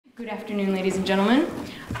Good afternoon, ladies and gentlemen.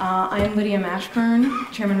 I am Lydia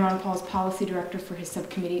Mashburn, Chairman Ron Paul's Policy Director for his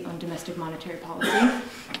Subcommittee on Domestic Monetary Policy.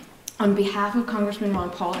 On behalf of Congressman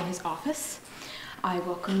Ron Paul and his office, I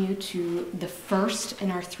welcome you to the first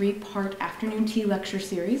in our three-part afternoon tea lecture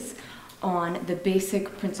series on the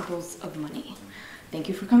basic principles of money. Thank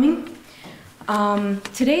you for coming.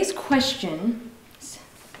 Today's question,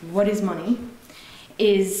 what is money,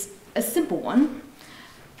 is a simple one,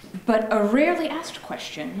 but a rarely asked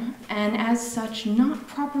question, and as such, not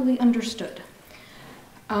properly understood.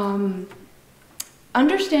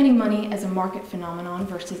 Understanding money as a market phenomenon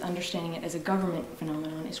versus understanding it as a government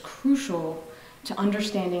phenomenon is crucial to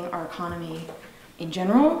understanding our economy in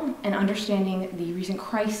general and understanding the recent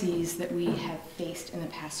crises that we have faced in the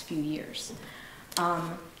past few years.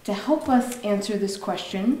 To help us answer this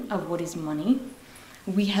question of what is money,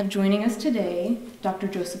 we have joining us today Dr.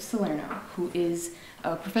 Joseph Salerno, who is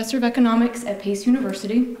a professor of economics at Pace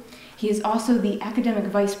University. He is also the academic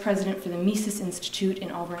vice president for the Mises Institute in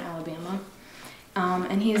Auburn, Alabama.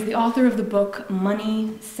 And he is the author of the book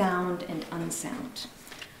Money, Sound, and Unsound.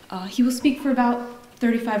 He will speak for about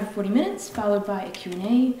 35 or 40 minutes, followed by a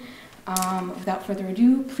Q&A. Without further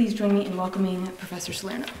ado, please join me in welcoming Professor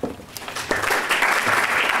Salerno.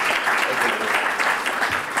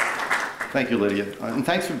 Thank you, Lydia. And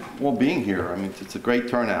thanks for all being here. I mean, it's a great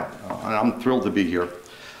turnout, and I'm thrilled to be here.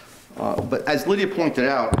 But as Lydia pointed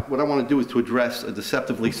out, what I want to do is to address a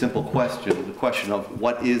deceptively simple question, the question of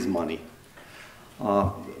what is money?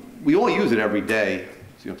 We all use it every day.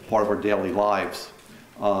 It's part of our daily lives.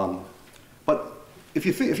 But if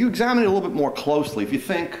you examine it a little bit more closely, if you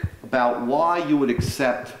think about why you would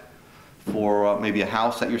accept for maybe a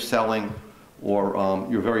house that you're selling or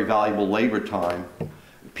your very valuable labor time,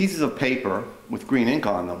 pieces of paper with green ink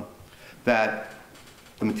on them that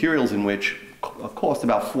the materials in which cost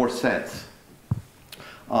about 4 cents.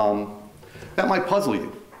 That might puzzle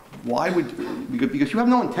you. Why would, because you have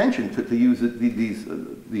no intention to use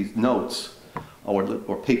these notes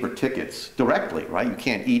or paper tickets directly, right? You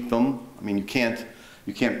can't eat them. I mean, you can't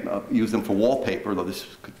use them for wallpaper, though this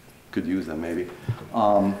could use them maybe.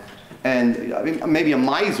 And I mean, maybe a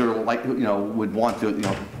miser, like, would want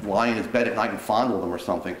to, lie in his bed at night and fondle them or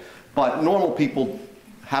something. But normal people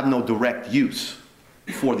have no direct use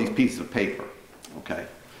for these pieces of paper. Okay,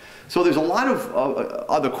 so there's a lot of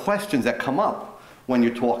other questions that come up when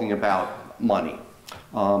you're talking about money.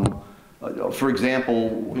 For example,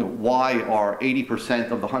 why are 80%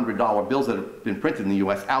 of the $100 bills that have been printed in the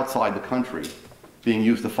U.S. outside the country being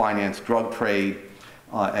used to finance drug trade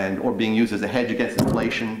or being used as a hedge against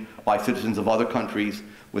inflation by citizens of other countries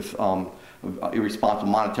with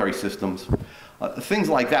irresponsible monetary systems? Things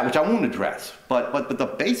like that, which I won't address. But the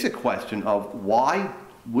basic question of why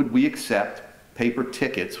would we accept paper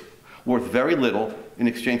tickets worth very little in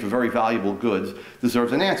exchange for very valuable goods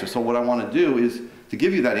deserves an answer. So what I want to do is to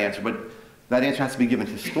give you that answer, but that answer has to be given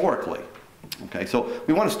historically. Okay, so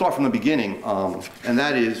we want to start from the beginning, and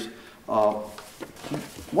that is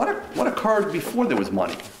what occurred before there was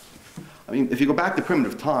money? I mean, if you go back to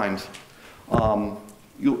primitive times,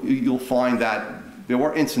 you'll find that there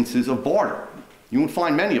were instances of barter. You won't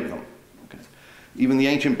find many of them. Okay. Even the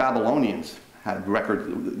ancient Babylonians had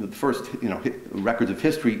the first records of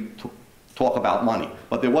history talk about money.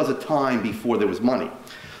 But there was a time before there was money.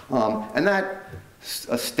 And that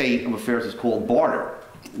state of affairs is called barter,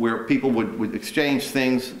 where people would exchange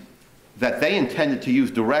things that they intended to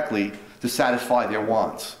use directly to satisfy their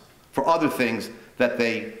wants for other things that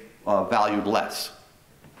they valued less.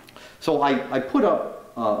 So I put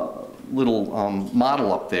up a little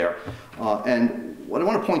model up there, and what I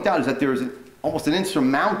want to point out is that there is almost an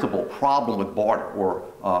insurmountable problem with barter, or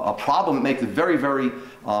a problem that makes it very, very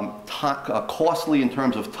costly in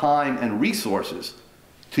terms of time and resources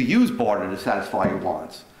to use barter to satisfy your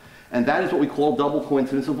wants. And that is what we call double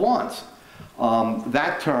coincidence of wants.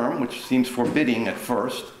 That term, which seems forbidding at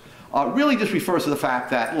first, really just refers to the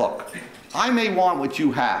fact that, look, I may want what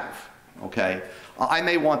you have, okay? I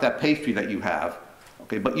may want that pastry that you have,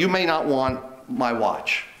 okay? But you may not want my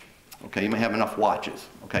watch, okay? You may have enough watches,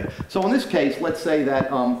 okay? So in this case, let's say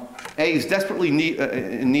that A is desperately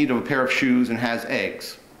in need of a pair of shoes and has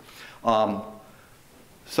eggs.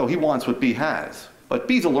 So he wants what B has. But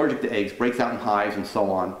B's allergic to eggs, breaks out in hives and so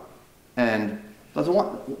on, and doesn't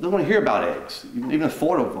want to hear about eggs. Even the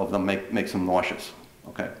thought of them makes him nauseous,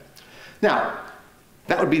 okay? Now,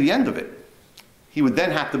 that would be the end of it. He would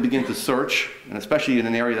then have to begin to search, and especially in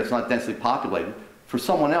an area that's not densely populated, for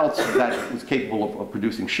someone else that was capable of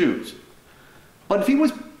producing shoes. But if he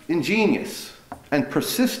was ingenious and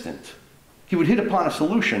persistent, he would hit upon a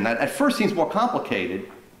solution that at first seems more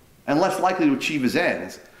complicated and less likely to achieve his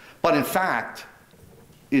ends, but in fact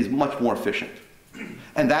is much more efficient.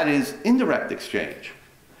 And that is indirect exchange.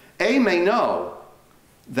 A may know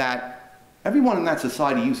that everyone in that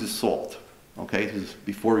society uses salt. Okay, this is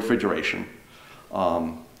before refrigeration.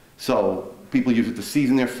 So people use it to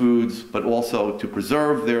season their foods, but also to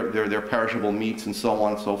preserve their perishable meats and so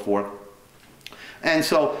on and so forth. And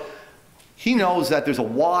so he knows that there's a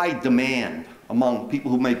wide demand among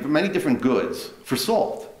people who make many different goods for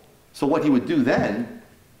salt. So what he would do then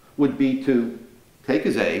would be to take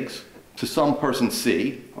his eggs to some person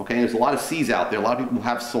C, okay, and there's a lot of C's out there, a lot of people who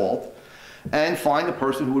have salt, and find the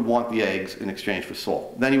person who would want the eggs in exchange for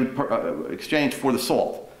salt. Then he would exchange for the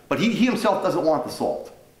salt. But he himself doesn't want the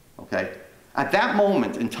salt, okay? At that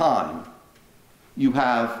moment in time, you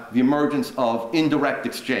have the emergence of indirect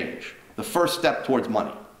exchange, the first step towards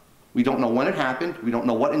money. We don't know when it happened. We don't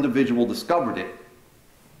know what individual discovered it,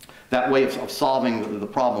 that way of solving the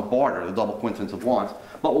problem of barter, the double coincidence of wants.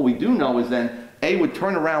 But what we do know is then A would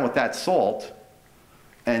turn around with that salt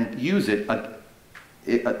and use it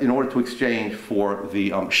in order to exchange for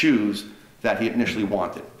the shoes that he initially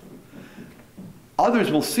wanted.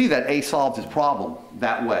 Others will see that A solves his problem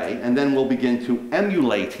that way, and then will begin to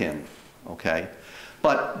emulate him, okay?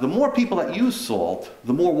 But the more people that use salt,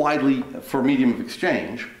 the more widely, for a medium of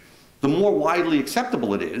exchange, the more widely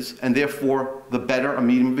acceptable it is, and therefore the better a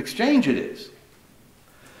medium of exchange it is.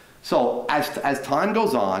 So as time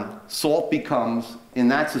goes on, salt becomes, in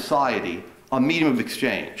that society, a medium of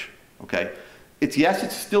exchange, okay? Yes,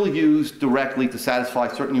 it's still used directly to satisfy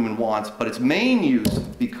certain human wants, but its main use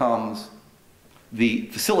becomes the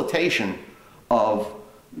facilitation of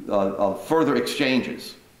further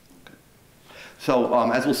exchanges. So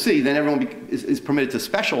as we'll see, then everyone is permitted to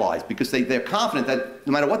specialize because they're confident that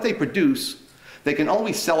no matter what they produce, they can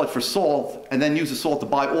always sell it for salt and then use the salt to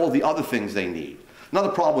buy all the other things they need. Another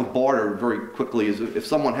problem with barter, very quickly, is if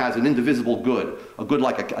someone has an indivisible good, a good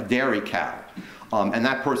like a dairy cow, and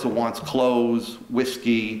that person wants clothes,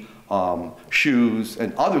 whiskey, shoes,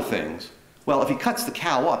 and other things, well, if he cuts the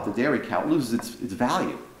cow up, the dairy cow, it loses its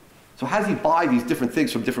value. So how does he buy these different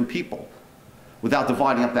things from different people without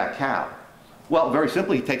dividing up that cow? Well, very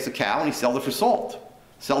simply, he takes a cow and he sells it for salt.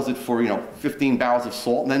 Sells it for, 15 barrels of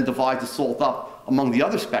salt, and then divides the salt up among the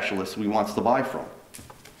other specialists who he wants to buy from.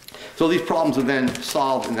 So these problems are then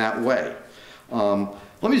solved in that way.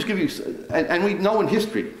 Let me just give you, and we know in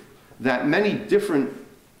history that many different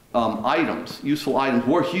items, useful items,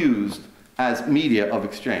 were used as media of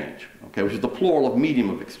exchange, okay, which is the plural of medium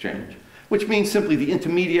of exchange, which means simply the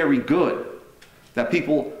intermediary good that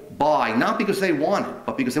people buy, not because they want it,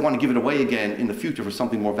 but because they want to give it away again in the future for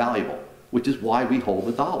something more valuable, which is why we hold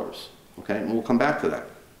the dollars, okay, and we'll come back to that.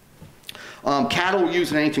 Cattle were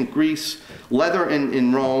used in ancient Greece, leather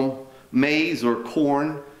in Rome, maize or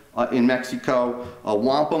corn in Mexico,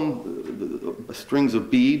 wampum, strings of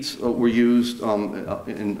beads were used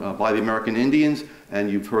by the American Indians, and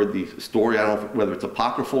you've heard the story, I don't know whether it's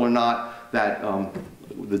apocryphal or not, that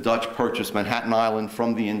the Dutch purchased Manhattan Island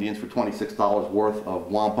from the Indians for $26 worth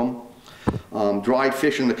of wampum. Dried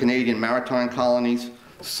fish in the Canadian maritime colonies.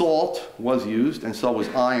 Salt was used, and so was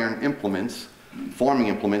iron implements, farming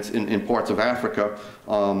implements in parts of Africa.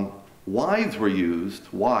 Wives were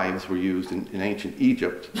used in ancient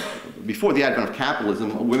Egypt. Before the advent of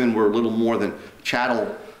capitalism, women were little more than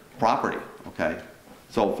chattel property, okay?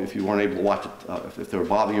 So if you weren't able to watch it, if they were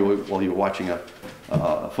bothering you while you were watching a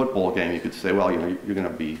football game, you could say, well, you're going to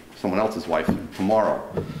be someone else's wife tomorrow.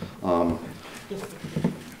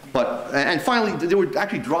 And finally, there were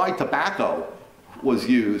actually dried tobacco was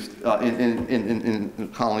used in the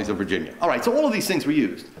colonies of Virginia. All right, so all of these things were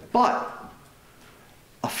used, but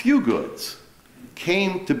a few goods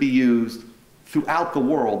came to be used throughout the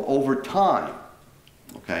world over time,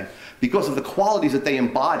 okay, because of the qualities that they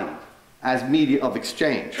embodied as media of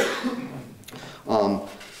exchange.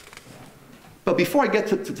 But before I get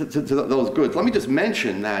to those goods, let me just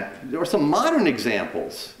mention that there are some modern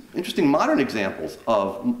examples, interesting modern examples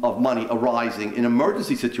of money arising in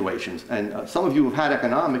emergency situations. And some of you who have had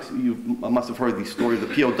economics, you must have heard the story of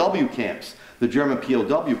the POW camps, the German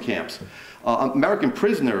POW camps. American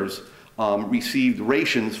prisoners received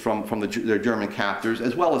rations from their German captors,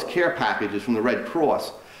 as well as care packages from the Red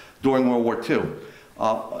Cross during World War II.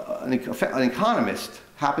 An economist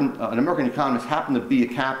an American economist happened to be a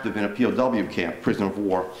captive in a POW camp, prisoner of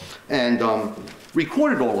war, and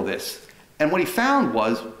recorded all of this. And what he found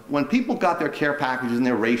was when people got their care packages and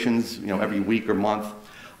their rations, every week or month,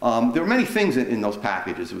 there were many things in those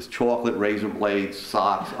packages. It was chocolate, razor blades,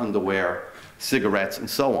 socks, underwear, cigarettes, and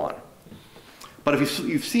so on. But if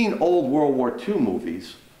you've seen old World War II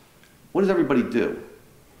movies, what does everybody do?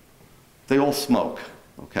 They all smoke.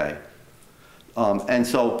 okay? And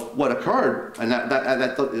so what occurred, and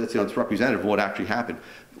that's, you know, it's representative of what actually happened.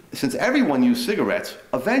 Since everyone used cigarettes,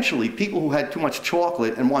 eventually people who had too much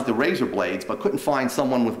chocolate and wanted razor blades but couldn't find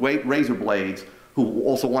someone with razor blades who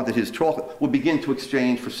also wanted his chocolate would begin to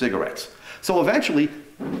exchange for cigarettes. So eventually,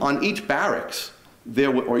 on each barracks,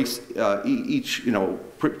 there or each you know,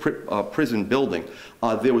 prison building,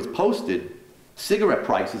 there was posted cigarette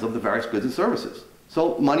prices of the various goods and services.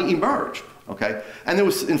 So money emerged, okay? And there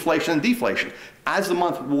was inflation and deflation. As the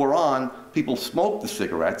month wore on, people smoked the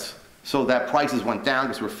cigarettes, so that prices went down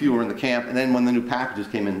because there were fewer in the camp, and then when the new packages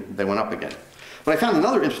came in, they went up again. But I found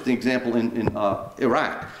another interesting example in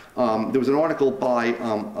Iraq. There was an article by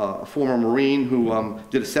a former Marine who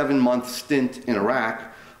did a 7-month stint in Iraq,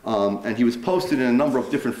 and he was posted in a number of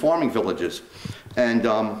different farming villages. And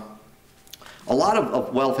a lot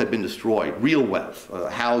of wealth had been destroyed, real wealth,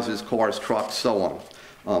 houses, cars, trucks, so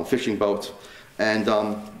on, fishing boats. And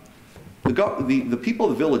the people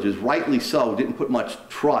of the villages, rightly so, didn't put much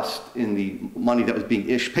trust in the money that was being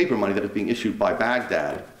issued, paper money that was being issued by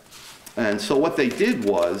Baghdad. And so what they did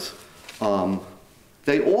was,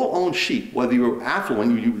 they all owned sheep. Whether you were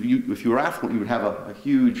affluent, if you were affluent, you would have a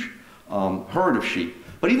huge herd of sheep.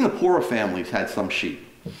 But even the poorer families had some sheep.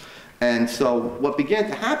 And so what began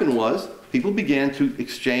to happen was people began to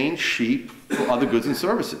exchange sheep for other goods and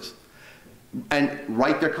services and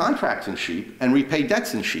write their contracts in sheep and repay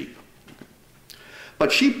debts in sheep.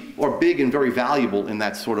 But sheep are big and very valuable in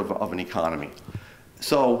that sort of an economy.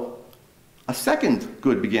 So a second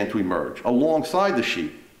good began to emerge alongside the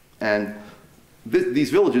sheep. And these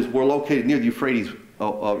villages were located near the Euphrates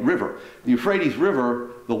River. The Euphrates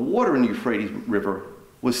River, the water in the Euphrates River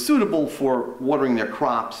was suitable for watering their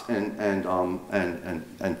crops and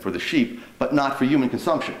for the sheep, but not for human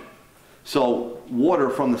consumption. So water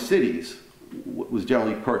from the cities was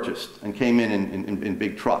generally purchased and came in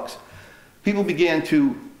big trucks. People began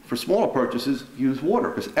to, for smaller purchases, use water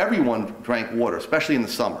because everyone drank water, especially in the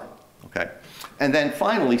summer. Okay? And then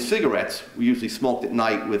finally, cigarettes were usually smoked at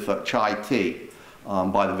night with chai tea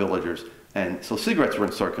by the villagers. And so cigarettes were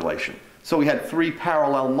in circulation. So we had 3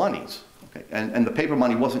 parallel monies. Okay? And the paper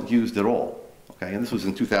money wasn't used at all. Okay? And this was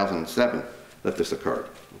in 2007 that this occurred.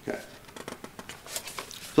 Okay?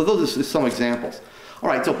 So those are some examples. All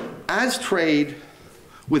right, so as trade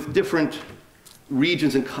with different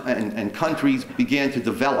regions and countries began to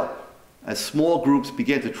develop, as small groups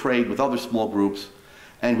began to trade with other small groups,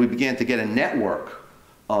 and we began to get a network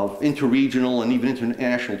of interregional and even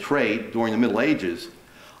international trade during the Middle Ages,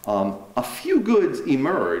 a few goods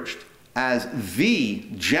emerged as the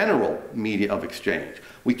general media of exchange.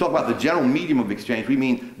 We talk about the general medium of exchange, we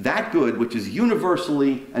mean that good which is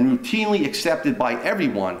universally and routinely accepted by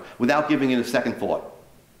everyone without giving it a second thought.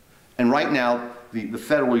 And right now, the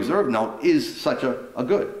Federal Reserve note is such a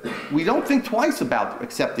good. We don't think twice about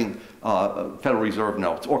accepting Federal Reserve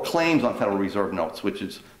notes or claims on Federal Reserve notes, which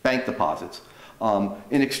is bank deposits,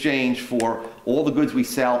 in exchange for all the goods we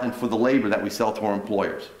sell and for the labor that we sell to our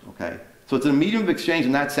employers. Okay? So it's a medium of exchange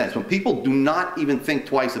in that sense, when people do not even think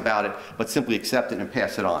twice about it, but simply accept it and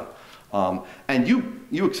pass it on. And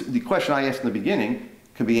the question I asked in the beginning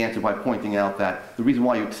can be answered by pointing out that the reason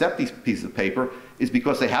why you accept these pieces of paper is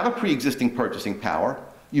because they have a pre-existing purchasing power.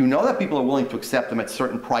 You know that people are willing to accept them at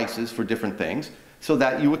certain prices for different things, so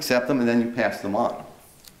that you accept them and then you pass them on.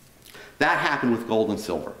 That happened with gold and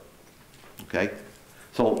silver. Okay?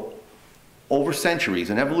 So over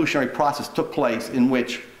centuries, an evolutionary process took place in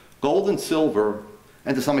which gold and silver,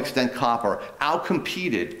 and to some extent copper,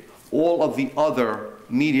 outcompeted all of the other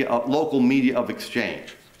media, local media of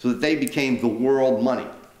exchange, so that they became the world money.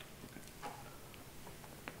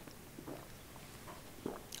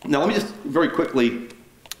 Now let me just very quickly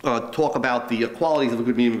talk about the qualities of a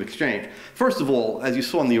good medium of exchange. First of all, as you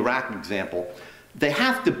saw in the Iraq example, they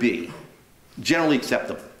have to be generally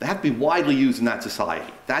acceptable. They have to be widely used in that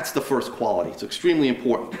society. That's the first quality. It's extremely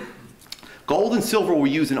important. Gold and silver were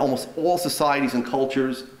used in almost all societies and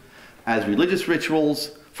cultures as religious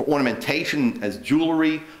rituals, for ornamentation, as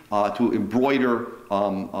jewelry, to embroider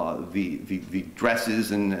the dresses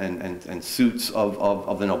and suits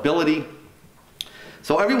of the nobility.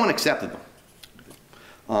 So everyone accepted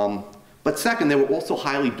them. But second, they were also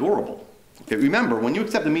highly durable. Okay, remember, when you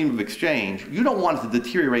accept a medium of exchange, you don't want it to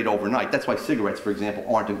deteriorate overnight. That's why cigarettes, for example,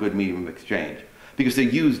 aren't a good medium of exchange, because they're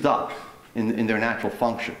used up in their natural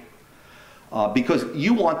function. Because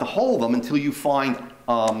you want to hold them until you find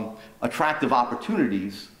attractive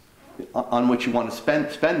opportunities on which you want to spend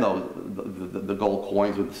the gold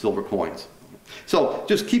coins or the silver coins. So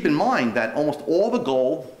just keep in mind that almost all the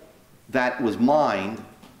gold that was mined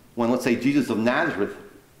when, let's say, Jesus of Nazareth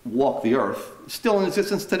walk the earth, still in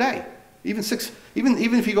existence today. Even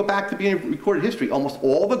if you go back to beginning of recorded history, almost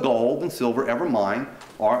all the gold and silver ever mined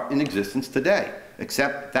are in existence today,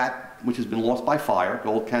 except that which has been lost by fire.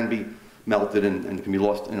 Gold can be melted and can be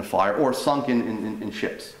lost in a fire or sunk in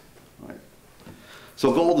ships. Right?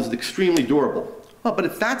 So gold is extremely durable. Well, but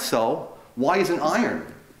if that's so, why isn't iron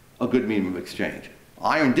a good medium of exchange?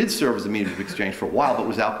 Iron did serve as a medium of exchange for a while, but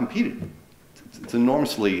was outcompeted. It's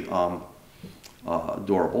enormously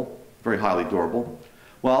durable, very highly durable.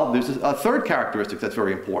 Well, there's a third characteristic that's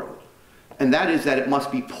very important, and that is that it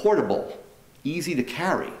must be portable, easy to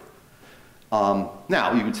carry.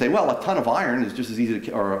 Now, you would say, well, a ton of iron is just as easy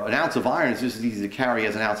to, or an ounce of iron is just as easy to carry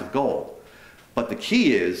as an ounce of gold. But the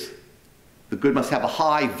key is the good must have a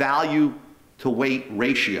high value to weight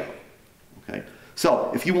ratio. Okay?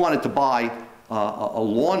 So if you wanted to buy a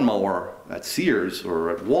lawnmower at Sears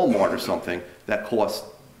or at Walmart or something that cost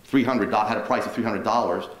 $300, had a price of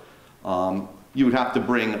 $300, you would have to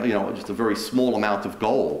bring, just a very small amount of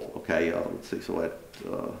gold. Okay, let's see, so at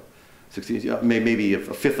 16, maybe a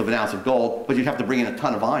fifth of an ounce of gold, but you'd have to bring in a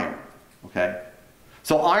ton of iron. Okay,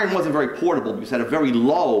 so iron wasn't very portable because it had a very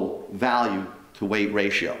low value to weight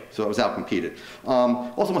ratio, so it was outcompeted.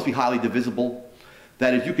 Also, must be highly divisible.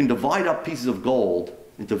 That is, you can divide up pieces of gold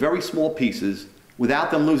into very small pieces without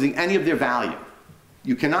them losing any of their value.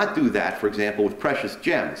 You cannot do that, for example, with precious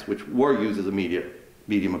gems, which were used as a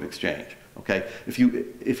medium of exchange. Okay, if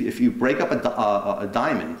you break up a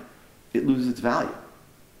diamond, it loses its value.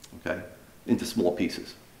 Okay, into small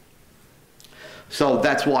pieces. So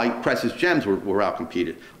that's why precious gems were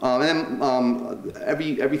outcompeted. And then every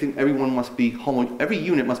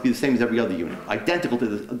unit must be the same as every other unit, identical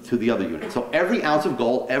to the other unit. So every ounce of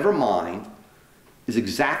gold ever mined is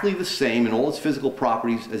exactly the same in all its physical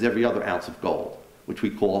properties as every other ounce of gold, which we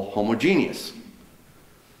call homogeneous.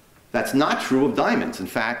 That's not true of diamonds. In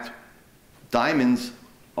fact, diamonds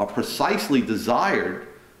are precisely desired,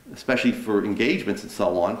 especially for engagements and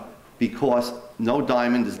so on, because no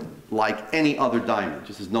diamond is like any other diamond.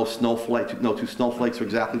 Just as no two snowflakes are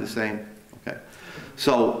exactly the same. Okay,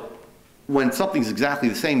 so when something's exactly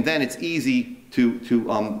the same, then it's easy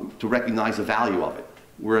to recognize the value of it.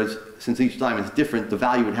 Whereas since each diamond is different, the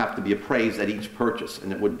value would have to be appraised at each purchase,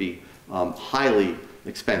 and it would be highly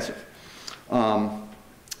expensive.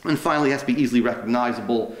 And finally, it has to be easily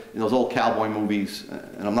recognizable. In those old cowboy movies,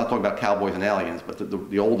 and I'm not talking about cowboys and aliens, but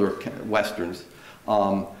the older westerns,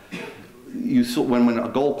 you saw when a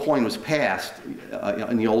gold coin was passed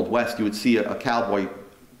in the Old West, you would see a cowboy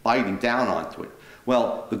biting down onto it.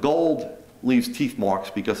 Well, the gold leaves teeth marks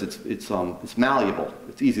because it's malleable.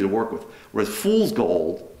 It's easy to work with. Whereas fool's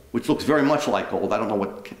gold, which looks very much like gold, I don't know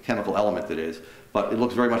what chemical element it is, but it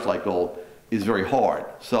looks very much like gold, is very hard.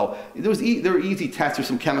 So there were easy tests. There's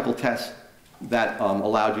some chemical tests that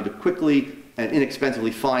allowed you to quickly and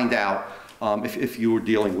inexpensively find out if you were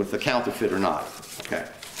dealing with a counterfeit or not. Okay.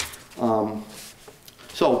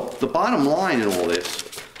 So the bottom line in all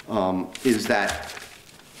this is that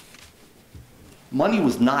money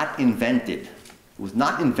was not invented. It was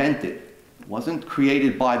not invented. It wasn't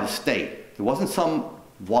created by the state. There wasn't some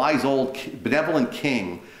wise old benevolent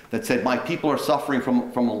king that said, my people are suffering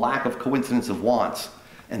from a lack of coincidence of wants,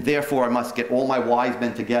 and therefore I must get all my wise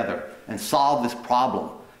men together and solve this problem.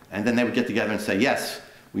 And then they would get together and say, yes,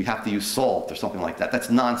 we have to use salt or something like that. That's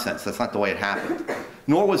nonsense. That's not the way it happened.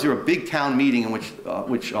 Nor was there a big town meeting in which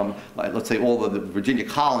let's say all the Virginia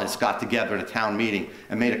colonists got together in a town meeting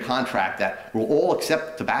and made a contract that will all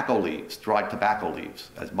accept tobacco leaves, dried tobacco leaves,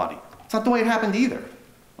 as money. It's not the way it happened either.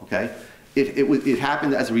 Okay? It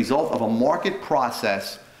happened as a result of a market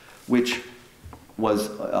process which was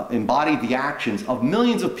embodied the actions of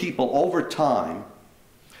millions of people over time,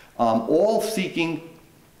 all seeking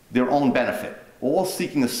their own benefit, all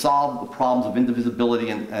seeking to solve the problems of indivisibility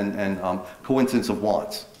and coincidence of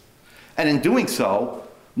wants. And in doing so,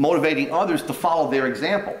 motivating others to follow their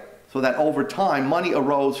example, so that over time, money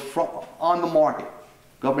arose on the market.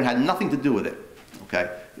 Government had nothing to do with it. Okay?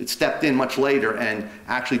 It stepped in much later and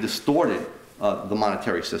actually distorted the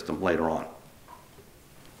monetary system later on.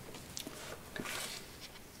 Okay.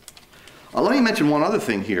 Let me mention one other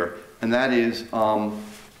thing here, and that is,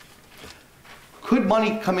 could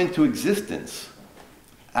money come into existence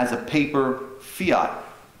as a paper fiat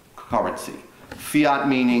currency? Fiat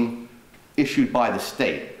meaning issued by the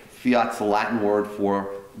state. Fiat's the Latin word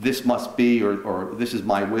for this must be, or this is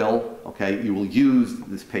my will, okay, you will use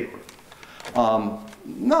this paper.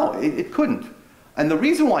 No, it couldn't. And the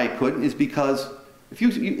reason why it couldn't is because if you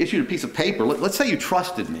issued a piece of paper, let's say you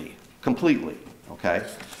trusted me completely, okay?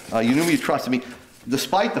 You knew me, you trusted me.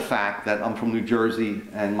 despite the fact that I'm from New Jersey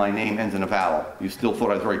and my name ends in a vowel, you still thought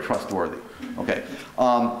I was very trustworthy. Okay.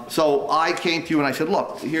 So I came to you and I said,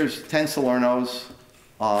 look, here's 10 Salernos.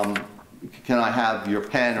 Can I have your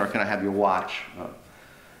pen or can I have your watch?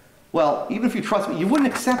 Well, even if you trust me, you wouldn't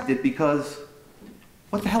accept it because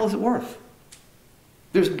what the hell is it worth?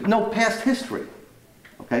 There's no past history.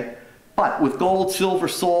 Okay? But with gold, silver,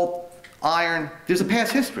 salt, iron, there's a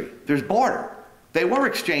past history. There's barter. They were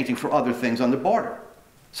exchanging for other things under barter.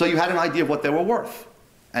 So you had an idea of what they were worth.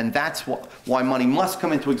 And that's why money must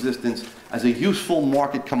come into existence as a useful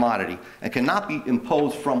market commodity and cannot be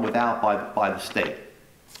imposed from without by the state.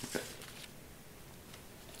 Okay.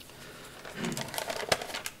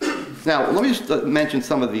 Now, let me just mention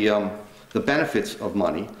some of the benefits of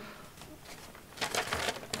money.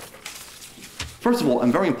 First of all,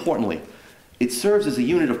 and very importantly, it serves as a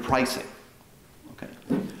unit of pricing. Okay.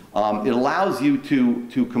 It allows you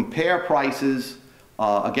to compare prices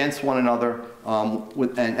against one another,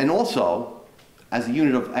 and also as a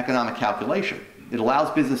unit of economic calculation. It allows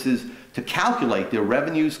businesses to calculate their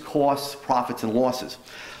revenues, costs, profits, and losses.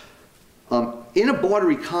 In a barter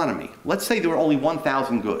economy, let's say there were only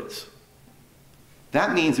 1,000 goods.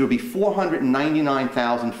 That means there would be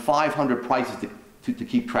 499,500 prices to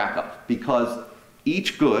keep track of, because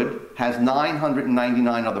each good has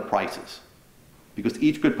 999 other prices, because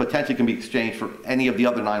each good potentially can be exchanged for any of the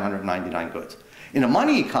other 999 goods. In a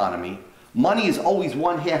money economy, money is always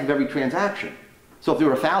one half of every transaction. So if there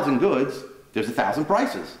were 1,000 goods, there's 1,000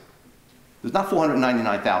 prices. There's not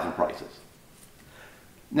 499,000 prices.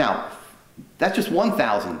 Now, that's just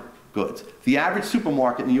 1,000 goods. The average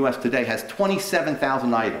supermarket in the US today has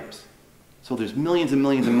 27,000 items. So there's millions and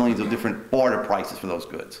millions and millions of different barter prices for those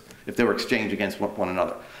goods if they were exchanged against one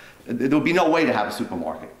another. There would be no way to have a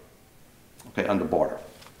supermarket, okay, under barter.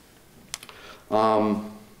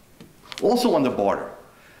 Also under barter,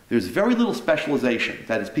 there's very little specialization.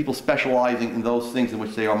 That is, people specializing in those things in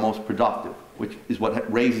which they are most productive, which is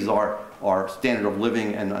what raises our standard of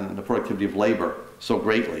living and the productivity of labor so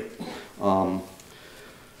greatly. And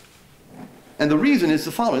the reason is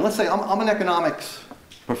the following. Let's say I'm an economics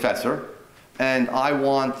professor, and I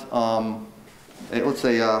want, let's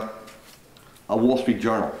say, a Wall Street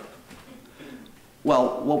Journal.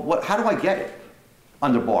 Well, how do I get it?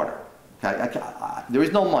 Under barter. Okay? There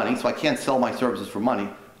is no money, so I can't sell my services for money.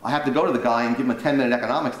 I have to go to the guy and give him a 10-minute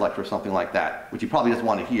economics lecture or something like that, which he probably doesn't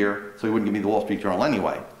want to hear, so he wouldn't give me the Wall Street Journal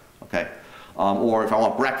anyway. Okay? Or if I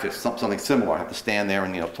want breakfast, something similar, I have to stand there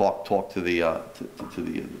and talk to the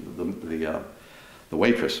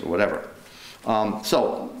waitress or whatever.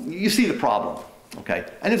 So you see the problem. Okay?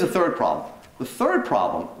 And there's a third problem. The third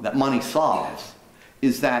problem that money solves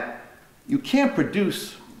is that you can't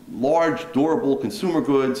produce large, durable consumer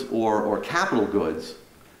goods or capital goods,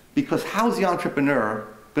 because how's the entrepreneur,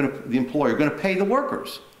 the employer, going to pay the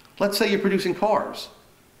workers? Let's say you're producing cars.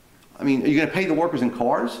 I mean, are you going to pay the workers in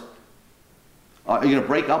cars? Are you going to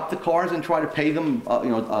break up the cars and try to pay them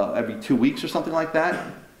every 2 weeks or something like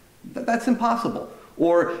that? That's impossible.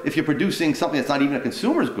 Or if you're producing something that's not even a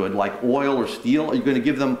consumer's good, like oil or steel, are you going to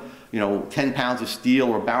give them 10 pounds of steel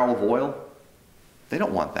or a barrel of oil? They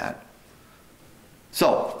don't want that.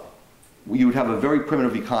 So you would have a very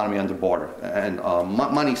primitive economy under barter, and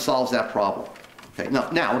money solves that problem. Okay?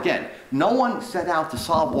 Now, again, no one set out to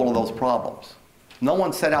solve all of those problems. No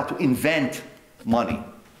one set out to invent money.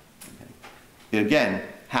 Okay? It, again,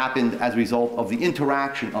 happened as a result of the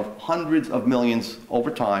interaction of hundreds of millions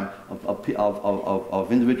over time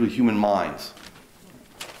of individual human minds.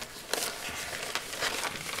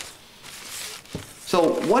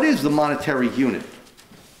 So what is the monetary unit?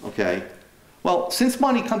 Okay? Well, since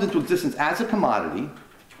money comes into existence as a commodity,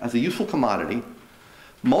 as a useful commodity,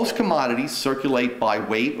 most commodities circulate by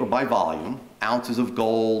weight or by volume, ounces of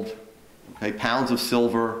gold, okay, pounds of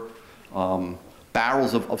silver,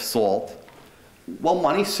 barrels of salt. Well,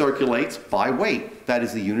 money circulates by weight. That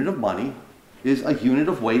is, the unit of money is a unit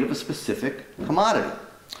of weight of a specific commodity.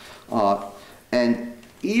 And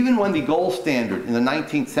even when the gold standard in the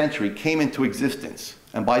 19th century came into existence,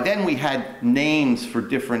 and by then we had names for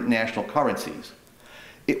different national currencies,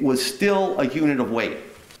 it was still a unit of weight.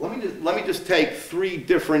 Let me just take three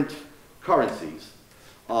different currencies.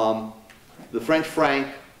 The French franc,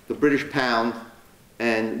 the British pound,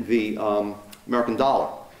 and the American dollar.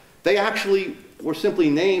 They actually were simply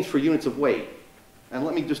names for units of weight. And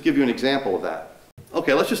let me just give you an example of that.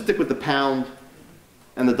 Okay, let's just stick with the pound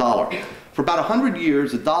and the dollar. For about 100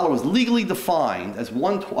 years, the dollar was legally defined as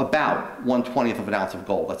about 1/20th of an ounce of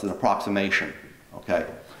gold. That's an approximation, okay?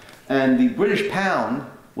 And the British pound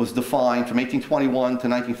was defined from 1821 to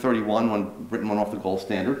 1931, when Britain went off the gold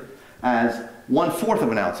standard, as 1/4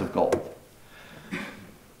 of an ounce of gold.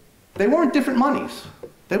 They weren't different monies.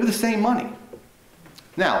 They were the same money.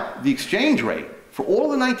 Now, the exchange rate for all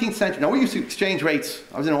of the 19th century, now we used to exchange rates,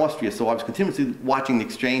 I was in Austria, so I was continuously watching the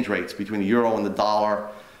exchange rates between the euro and the dollar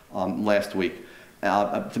last week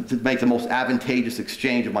to make the most advantageous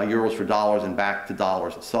exchange of my euros for dollars and back to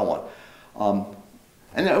dollars and so on.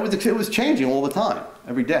 And it was changing all the time,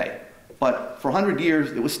 every day. But for 100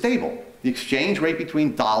 years, it was stable. The exchange rate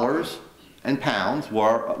between dollars and pounds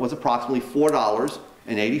was approximately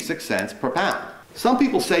 $4.86 per pound. Some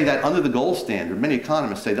people say that under the gold standard, many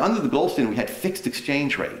economists say that under the gold standard we had fixed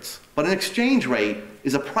exchange rates. But an exchange rate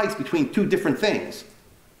is a price between two different things.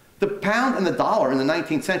 The pound and the dollar in the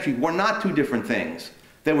 19th century were not two different things.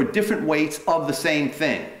 They were different weights of the same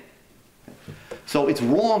thing. So it's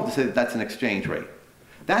wrong to say that that's an exchange rate.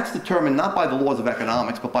 That's determined not by the laws of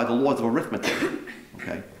economics, but by the laws of arithmetic.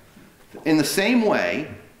 Okay? In the same way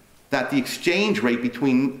that the exchange rate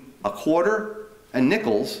between a quarter and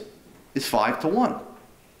nickels is 5-to-1.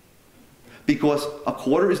 Because a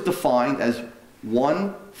quarter is defined as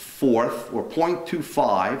 1/4 or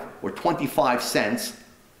 0.25 or 25 cents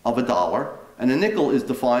of a dollar, and a nickel is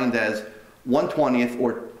defined as 1/20th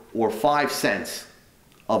or 5 cents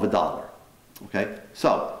of a dollar. Okay?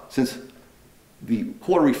 So, since the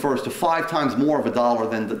quarter refers to 5 times more of a dollar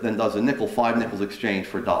than does a nickel, 5 nickels exchanged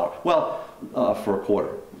for a dollar. Well, for a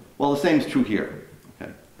quarter. Well, the same is true here.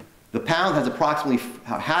 Okay? The pound had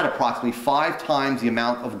approximately 5 times the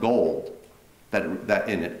amount of gold that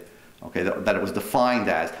in it, okay, that it was defined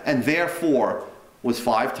as, and therefore was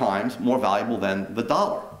 5 times more valuable than the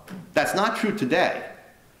dollar. That's not true today.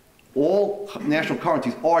 All national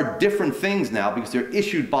currencies are different things now because they're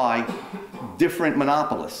issued by different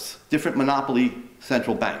monopolists, different monopoly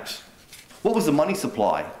central banks. What was the money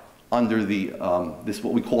supply under this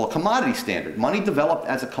what we call a commodity standard? Money developed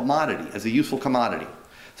as a commodity, as a useful commodity.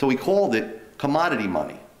 So we called it commodity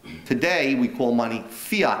money. Today we call money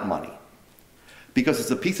fiat money because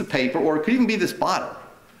it's a piece of paper, or it could even be this bottle.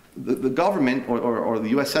 The government or the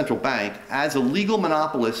US central bank, as a legal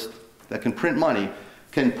monopolist that can print money,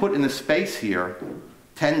 can put in the space here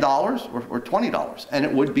 $10 or $20, and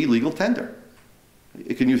it would be legal tender.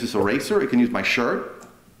 It can use this eraser, it can use my shirt,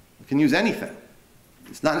 it can use anything.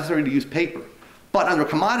 It's not necessary to use paper. But under a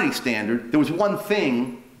commodity standard, there was one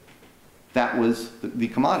thing that was the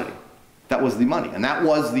commodity. That was the money, and that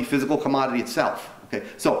was the physical commodity itself. Okay?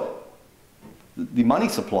 So the money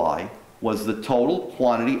supply was the total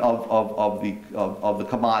quantity of the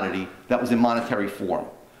commodity that was in monetary form.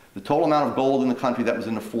 The total amount of gold in the country that was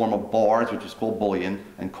in the form of bars, which is called bullion,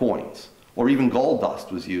 and coins. Or even gold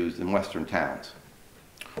dust was used in Western towns.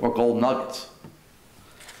 Or gold nuggets.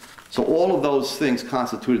 So all of those things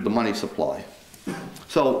constituted the money supply.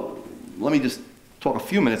 So let me just talk a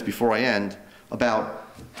few minutes before I end about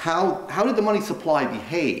how did the money supply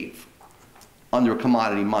behave under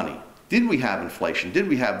commodity money? Did we have inflation? Did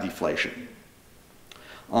we have deflation?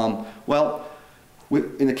 Well,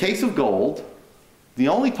 in the case of gold, the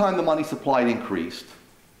only time the money supply increased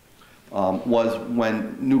was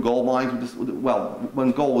when new gold mines,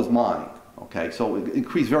 when gold was mined. Okay, so it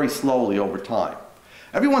increased very slowly over time.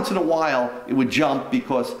 Every once in a while, it would jump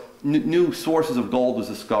because new sources of gold was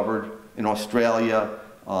discovered in Australia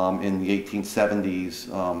in the 1870s,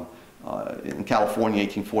 in California,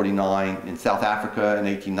 1849, in South Africa in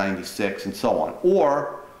 1896, and so on.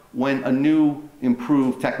 Or when a new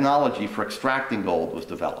improved technology for extracting gold was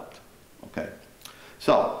developed. Okay,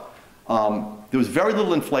 so there was very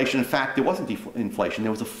little inflation. In fact, there wasn't inflation.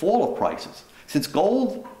 There was a fall of prices. Since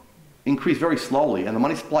gold increased very slowly and the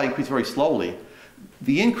money supply increased very slowly,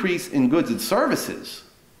 the increase in goods and services,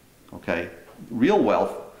 okay, real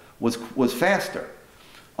wealth, was faster.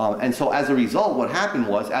 And so as a result, what happened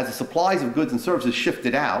was, as the supplies of goods and services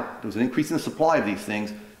shifted out, there was an increase in the supply of these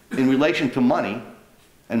things in relation to money,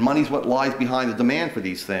 and money is what lies behind the demand for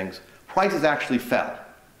these things, prices actually fell.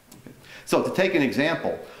 Okay. So to take an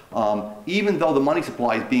example, even though the money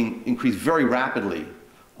supply is being increased very rapidly,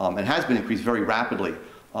 and has been increased very rapidly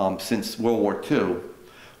since World War II,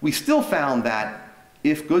 we still found that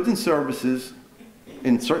if goods and services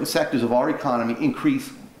in certain sectors of our economy increase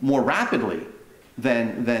more rapidly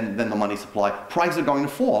than the money supply, prices are going to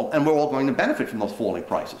fall, and we're all going to benefit from those falling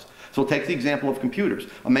prices. So take the example of computers.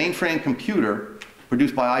 A mainframe computer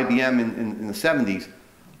produced by IBM in the 70s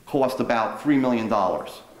cost about $3 million.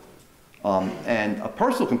 And a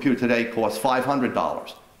personal computer today costs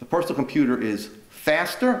 $500. The personal computer is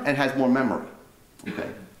faster and has more memory. Okay?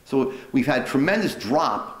 So we've had tremendous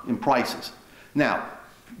drop in prices. Now,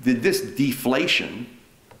 did this deflation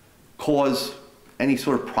cause any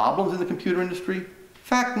sort of problems in the computer industry?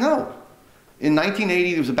 fact, no. In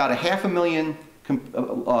 1980, there was about 500,000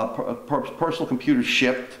 personal computers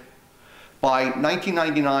shipped. By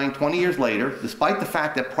 1999, 20 years later, despite the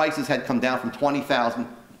fact that prices had come down from 20,000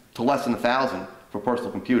 to less than 1,000 for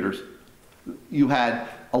personal computers, you had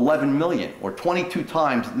 11 million, or 22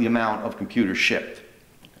 times the amount of computers shipped.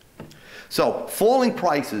 So falling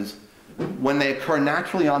prices, when they occur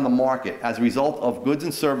naturally on the market as a result of goods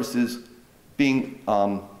and services being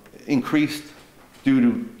increased due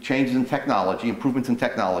to changes in technology, improvements in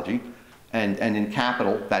technology, and in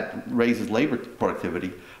capital that raises labor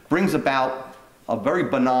productivity, brings about a very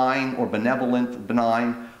benign or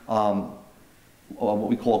benign, what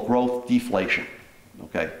we call growth deflation.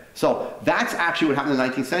 Okay? So that's actually what happened in the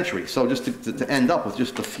 19th century. So just to end up with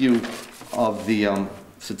just a few of the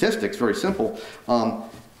statistics, very simple.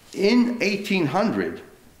 In 1800,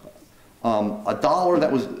 a dollar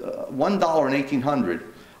that was $1 in 1800,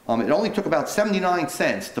 it only took about 79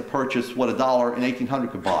 cents to purchase what a dollar in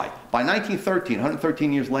 1800 could buy. By 1913,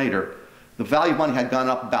 113 years later, the value of money had gone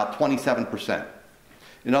up about 27%.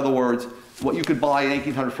 In other words, what you could buy in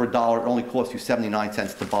 1800 for a dollar, it only cost you 79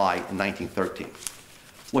 cents to buy in 1913.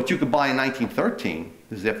 What you could buy in 1913,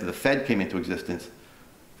 this is after the Fed came into existence,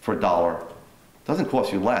 for a dollar, doesn't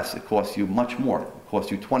cost you less, it costs you much more. It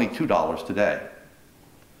costs you $22 today.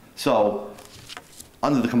 So,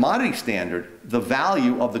 under the commodity standard, the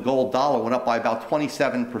value of the gold dollar went up by about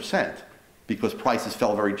 27% because prices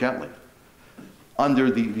fell very gently. Under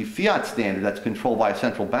the fiat standard that's controlled by a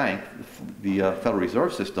central bank, the Federal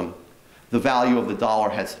Reserve System, the value of the dollar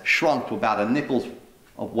has shrunk to about a nickel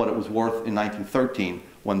of what it was worth in 1913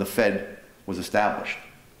 when the Fed was established.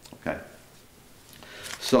 Okay?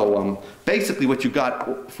 So basically what you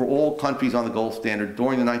got for all countries on the gold standard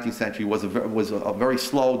during the 19th century was a very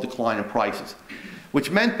slow decline in prices,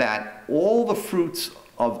 which meant that all the fruits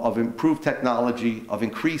of improved technology, of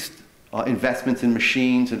increased investments in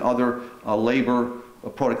machines and other labor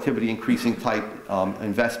productivity increasing type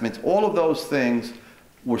investments, all of those things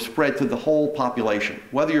were spread to the whole population.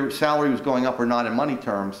 Whether your salary was going up or not in money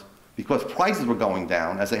terms, because prices were going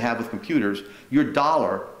down, as they have with computers, your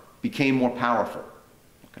dollar became more powerful.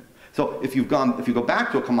 Okay. So if you go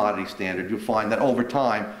back to a commodity standard, you'll find that over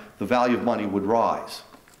time, the value of money would rise.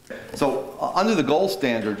 So under the gold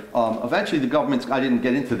standard, eventually the governments, I didn't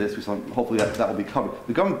get into this, so hopefully that will be covered.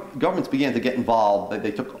 The governments began to get involved.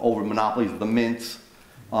 They took over monopolies of the mints,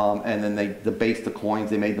 and then they debased the coins.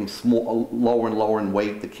 They made them lower and lower in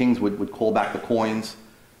weight. The kings would call back the coins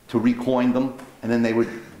to recoin them, and then they would,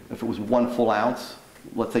 if it was 1 full ounce,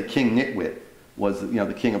 let's say King Nitwit was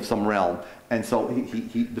the king of some realm, and so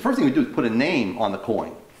the first thing he would do is put a name on the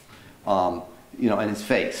coin, and his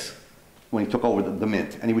face, when he took over the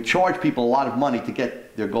mint. And he would charge people a lot of money to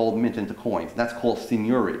get their gold mint into coins. That's called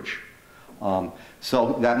seigniorage.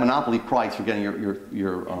 So that monopoly price for getting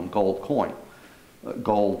your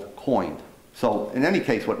gold coined. So in any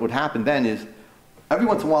case, what would happen then is every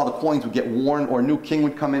once in a while the coins would get worn, or a new king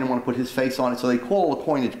would come in and want to put his face on it, so they call the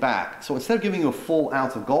coinage back. So instead of giving you a full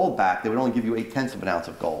ounce of gold back, they would only give you 0.8 of an ounce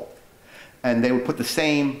of gold. And they would put the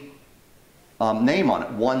same name on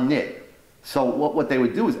it, 1 nit. So what they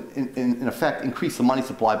would do is, in effect, increase the money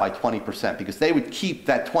supply by 20%, because they would keep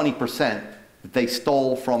that 20% that they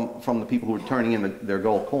stole from the people who were turning in their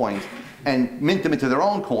gold coins and mint them into their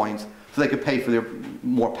own coins so they could pay for their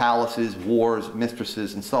more palaces, wars,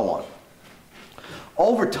 mistresses, and so on.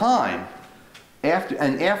 Over time,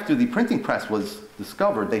 after the printing press was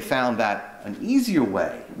discovered, they found that an easier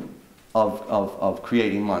way of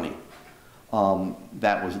creating money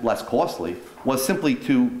that was less costly was simply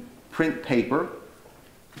to print paper,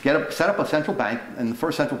 set up a central bank, and the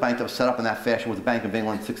first central bank that was set up in that fashion was the Bank of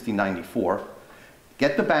England in 1694.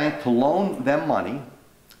 Get the bank to loan them money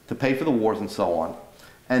to pay for the wars and so on,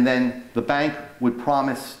 and then the bank would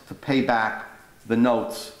promise to pay back the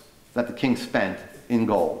notes that the king spent in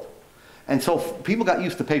gold. And so people got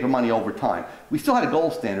used to paper money over time. We still had a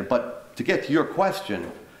gold standard, but to get to your question,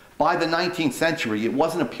 by the 19th century, it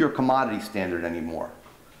wasn't a pure commodity standard anymore.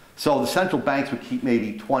 So the central banks would keep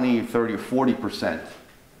maybe 20, 30, or 40%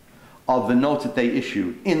 of the notes that they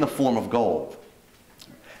issued in the form of gold.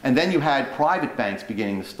 And then you had private banks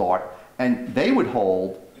beginning to start, and they would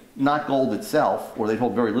hold not gold itself, or they'd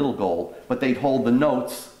hold very little gold, but they'd hold the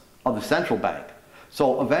notes of the central bank.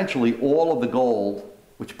 So eventually all of the gold,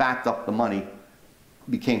 which backed up the money,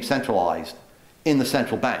 became centralized in the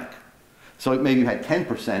central bank. So maybe you had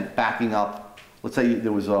 10% backing up. Let's say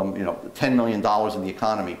there was $10 million in the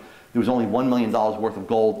economy. There was only $1 million worth of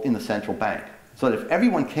gold in the central bank. So that if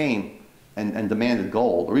everyone came and demanded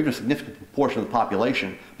gold, or even a significant proportion of the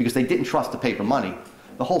population, because they didn't trust the paper money,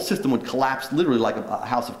 the whole system would collapse literally like a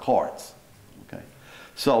house of cards. Okay?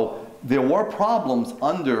 So there were problems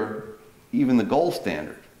under even the gold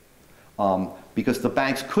standard because the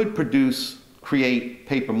banks could create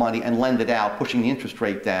paper money and lend it out, pushing the interest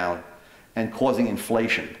rate down and causing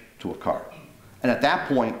inflation to occur. And at that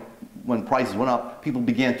point, when prices went up, people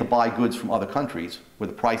began to buy goods from other countries where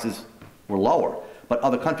the prices were lower. But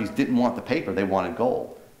other countries didn't want the paper, they wanted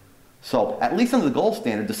gold. So at least under the gold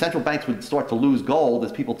standard, the central banks would start to lose gold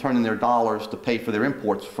as people turned in their dollars to pay for their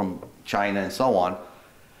imports from China and so on.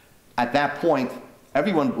 At that point,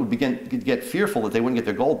 everyone would begin to get fearful that they wouldn't get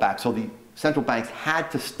their gold back, so the central banks had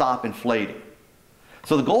to stop inflating.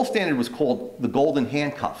 So the gold standard was called the golden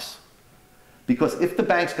handcuffs, because if the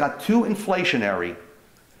banks got too inflationary,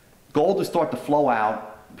 gold would start to flow out.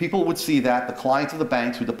 People would see that, the clients of the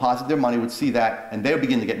banks who deposit their money would see that, and they would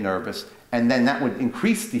begin to get nervous, and then that would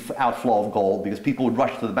increase the outflow of gold because people would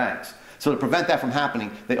rush to the banks. So to prevent that from happening,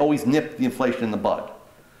 they always nipped the inflation in the bud.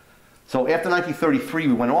 So after 1933,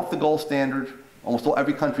 we went off the gold standard. Almost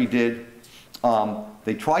every country did.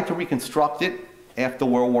 They tried to reconstruct it after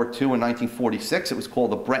World War II in 1946. It was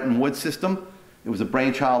called the Bretton Woods system. It was a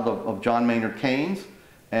brainchild of John Maynard Keynes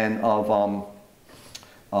and of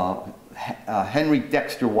Harry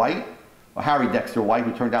Dexter White,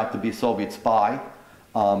 who turned out to be a Soviet spy.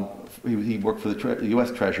 He worked for the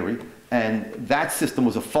US Treasury, and that system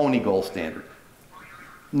was a phony gold standard.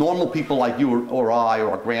 Normal people like you or I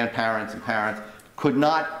or our grandparents and parents could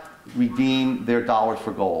not redeem their dollars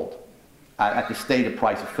for gold at the stated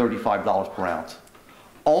price of $35 per ounce.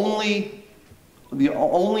 Only the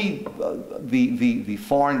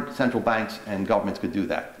foreign central banks and governments could do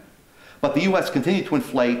that. But the U.S. continued to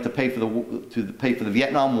inflate to pay for the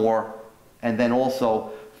Vietnam War, and then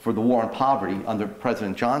also for the war on poverty under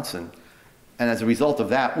President Johnson. And as a result of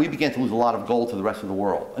that, we began to lose a lot of gold to the rest of the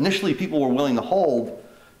world. Initially, people were willing to hold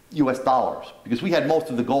U.S. dollars because we had most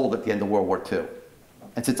of the gold at the end of World War II.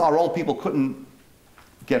 And since our own people couldn't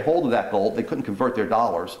get hold of that gold, they couldn't convert their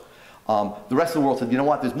dollars, the rest of the world said, you know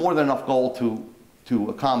what, there's more than enough gold to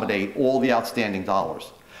accommodate all the outstanding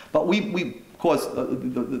dollars. But we caused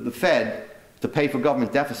the Fed to pay for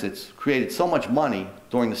government deficits, created so much money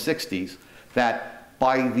during the 60s that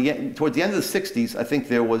towards the end of the 60s, I think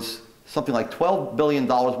there was something like $12 billion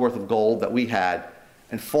worth of gold that we had,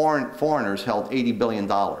 and foreigners held $80 billion.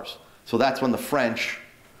 So that's when the French,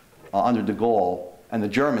 under de Gaulle, and the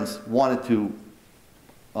Germans wanted to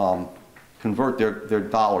convert their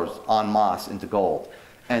dollars en masse into gold.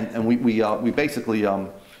 And we basically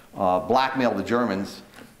blackmailed the Germans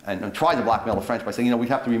and tried to blackmail the French by saying, you know, we'd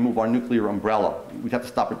have to remove our nuclear umbrella. We'd have to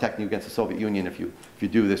stop protecting you against the Soviet Union if you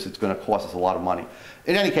do this. It's going to cost us a lot of money.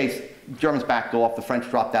 In any case, the Germans backed off. The French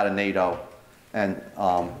dropped out of NATO. And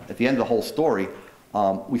at the end of the whole story,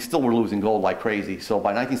 we still were losing gold like crazy. So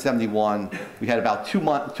by 1971, we had about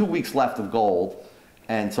 2 weeks left of gold.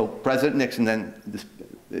 And so President Nixon then,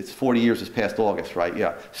 it's 40 years this past August, right?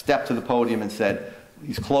 Yeah. Stepped to the podium and said,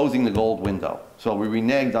 he's closing the gold window. So we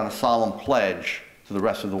reneged on a solemn pledge to the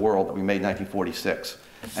rest of the world that we made in 1946.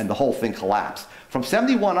 And the whole thing collapsed. From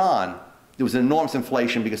 71 on, there was enormous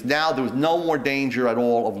inflation because now there was no more danger at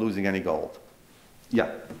all of losing any gold.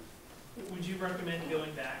 Yeah? Would you recommend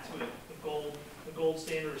going back to a gold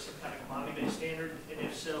standard or some kind of commodity-based standard? And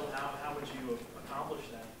if so, how would you accomplish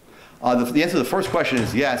that? The answer to the first question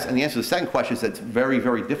is yes, and the answer to the second question is that it's very,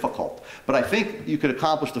 very difficult. But I think you could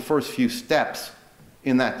accomplish the first few steps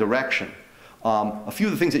in that direction. A few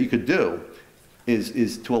of the things that you could do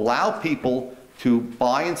is to allow people to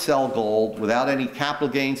buy and sell gold without any capital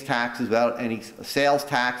gains taxes, without any sales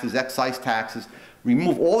taxes, excise taxes,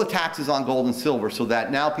 remove all the taxes on gold and silver so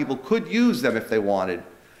that now people could use them if they wanted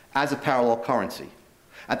as a parallel currency.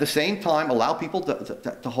 At the same time, allow people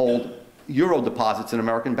to hold euro deposits in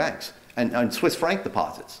American banks and Swiss franc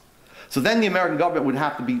deposits. So then the American government would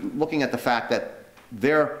have to be looking at the fact that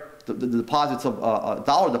the deposits of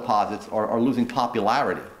dollar deposits are losing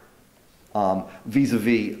popularity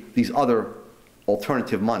vis-a-vis these other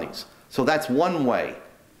alternative monies. So that's one way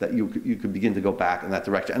that you could begin to go back in that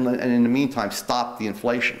direction. And in the meantime, stop the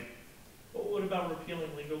inflation. Well, what about repealing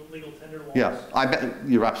legal tender laws? Yeah, I bet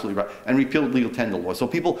you're absolutely right. And repeal legal tender laws. So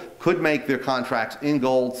people could make their contracts in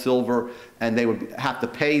gold, silver, and they would have to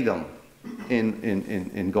pay them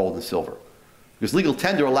in gold and silver. Because legal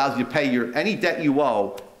tender allows you to pay any debt you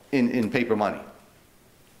owe in paper money.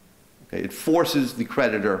 Okay, it forces the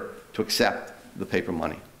creditor to accept the paper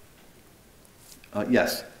money.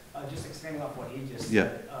 Yes? Just expanding off what he just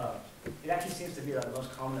said, it actually seems to be the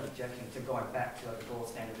most common objection to going back to the gold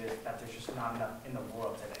standard is that there's just not enough in the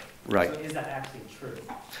world today. Right. So is that actually true?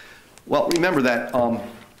 Well, remember that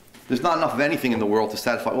There's not enough of anything in the world to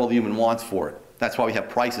satisfy all the human wants for it. That's why we have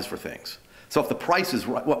prices for things. So if the price is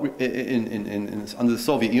right, under the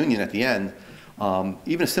Soviet Union at the end,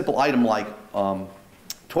 even a simple item like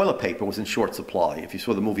toilet paper was in short supply. If you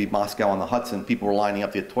saw the movie Moscow on the Hudson, people were lining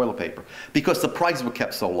up to get toilet paper because the prices were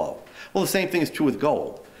kept so low. Well, the same thing is true with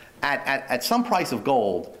gold. At some price of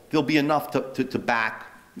gold, there'll be enough to back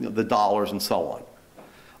the dollars and so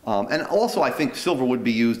on. And also, I think silver would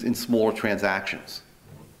be used in smaller transactions.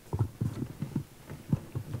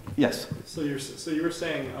 Yes? So you were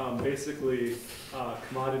saying basically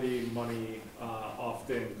commodity money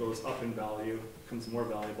often goes up in value, becomes more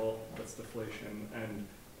valuable, that's deflation, and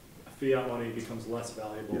fiat money becomes less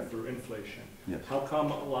valuable through inflation. Yes. How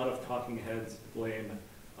come a lot of talking heads blame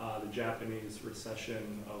the Japanese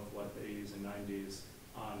recession of what, the 80s and 90s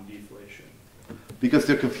on deflation? Because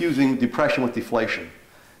they're confusing depression with deflation.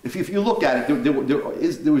 If you look at it,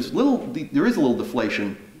 there is a little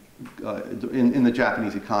deflation in the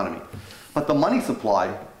Japanese economy, but the money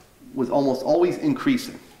supply was almost always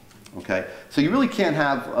increasing. Okay, so you really can't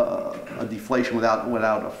have a deflation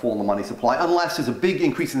without a fall in the money supply, unless there's a big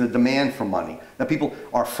increase in the demand for money, that people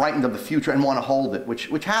are frightened of the future and want to hold it,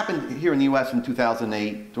 which happened here in the U.S. in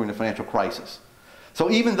 2008 during the financial crisis.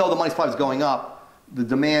 So even though the money supply was going up, the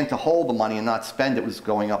demand to hold the money and not spend it was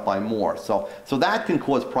going up by more. So that can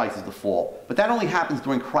cause prices to fall, but that only happens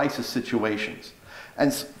during crisis situations.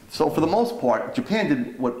 And so for the most part, Japan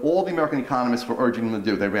did what all the American economists were urging them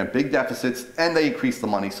to do. They ran big deficits and they increased the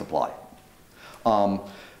money supply.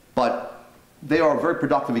 But they are a very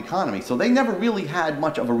productive economy, so they never really had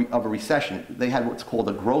much of a recession. They had what's called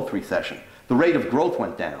a growth recession. The rate of growth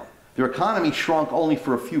went down. Their economy shrunk only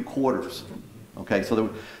for a few quarters. Okay,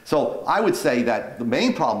 so I would say that the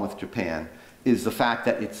main problem with Japan is the fact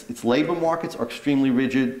that its labor markets are extremely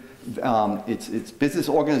rigid. Its business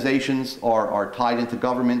organizations are tied into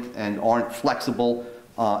government and aren't flexible.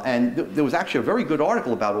 And there was actually a very good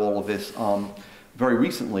article about all of this very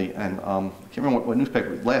recently, and I can't remember what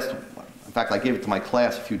newspaper in fact, I gave it to my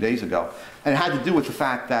class a few days ago. And it had to do with the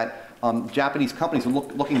fact that Japanese companies are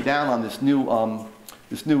looking down on this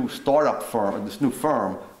new startup firm, this new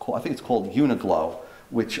firm, I think it's called Uniqlo,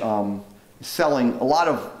 which is selling a lot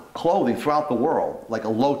of clothing throughout the world, like a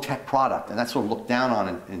low-tech product, and that's sort of looked down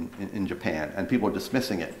on in Japan, and people are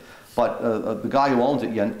dismissing it. But the guy who owns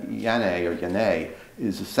it, Yanei,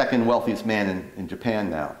 is the second wealthiest man in Japan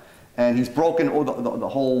now. And he's broken the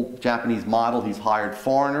whole Japanese model. He's hired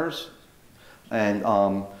foreigners,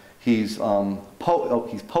 and he's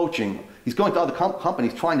poaching. He's going to other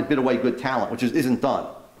companies trying to bid away good talent, which isn't done.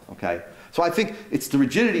 Okay, so I think it's the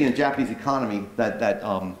rigidity in the Japanese economy that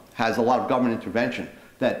has a lot of government intervention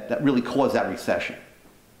that really caused that recession.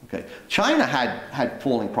 Okay, China had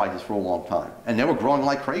falling prices for a long time, and they were growing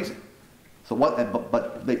like crazy. So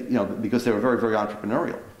but they, because they were very, very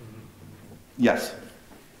entrepreneurial. Yes.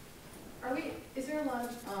 Is there a lot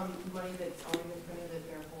of money that's owing the printer that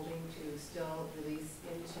they're holding to still release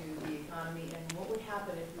into the economy? And what would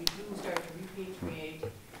happen if we do start to repatriate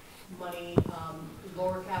money,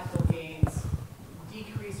 lower capital gains,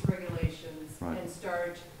 decrease regulations, and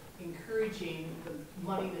start encouraging the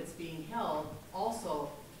money that's being held also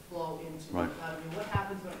flow into the economy? What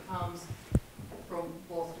happens when it comes from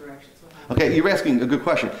both directions? Okay, you're asking a good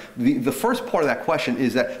question. The first part of that question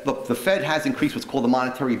is that the Fed has increased what's called the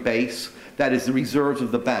monetary base, that is the reserves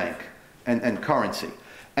of the bank and currency.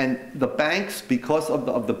 And the banks, because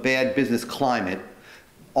of the bad business climate,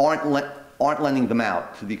 aren't lending them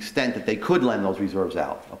out to the extent that they could lend those reserves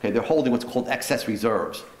out. Okay, they're holding what's called excess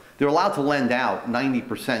reserves. They're allowed to lend out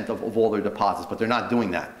 90% of all their deposits, but they're not doing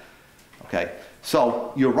that. Okay,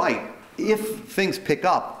 so you're right. If things pick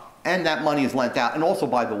up and that money is lent out, and also,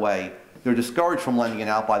 by the way, they're discouraged from lending it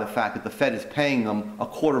out by the fact that the Fed is paying them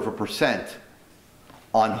 0.25%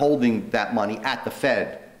 on holding that money at the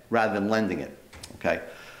Fed rather than lending it. Okay,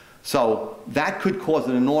 so that could cause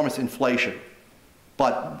an enormous inflation.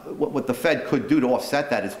 But what the Fed could do to offset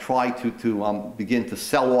that is try to begin to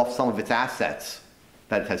sell off some of its assets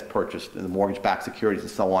that it has purchased, the mortgage-backed securities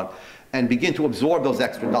and so on, and begin to absorb those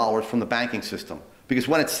extra dollars from the banking system. Because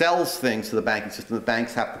when it sells things to the banking system, the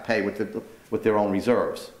banks have to pay with their own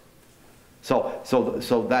reserves. So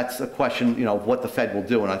that's a question, of what the Fed will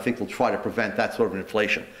do, and I think they'll try to prevent that sort of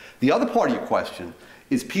inflation. The other part of your question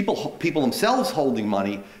is people themselves holding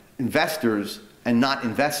money, investors, and not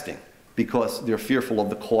investing, because they're fearful of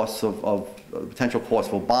the costs of potential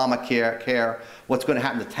costs of Obamacare, what's going to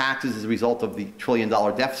happen to taxes as a result of the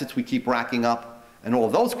trillion-dollar deficits we keep racking up, and all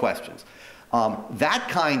of those questions. That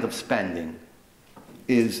kind of spending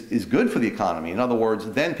is good for the economy. In other words,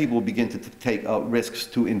 then people will begin to take risks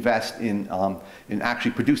to invest in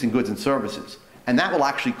actually producing goods and services. And that will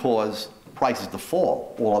actually cause prices to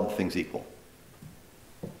fall, all other things equal.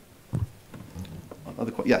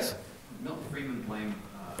 Yes? Milton Friedman blamed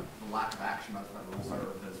the lack of action by the Federal Reserve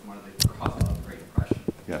as one of the causes of the Great Depression.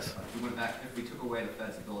 Yes. If we went back, if we took away the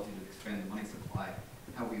Fed's ability to expand the money supply,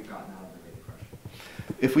 how would we have gotten out of the Great Depression?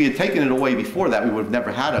 If we had taken it away before that, we would have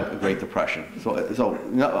never had a Great Depression. So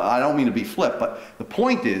no, I don't mean to be flip, but the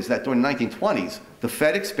point is that during the 1920s, the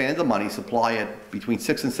Fed expanded the money supply at between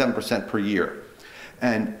 6 and 7% per year.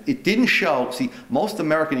 And it didn't show, see, most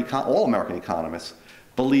all American economists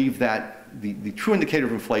believe that the true indicator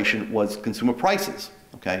of inflation was consumer prices,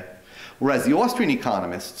 okay? Whereas the Austrian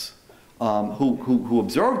economists who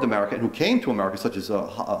observed America and who came to America, such as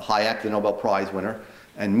Hayek, the Nobel Prize winner,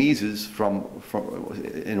 and Mises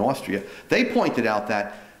in Austria, they pointed out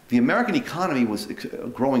that the American economy was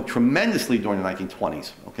growing tremendously during the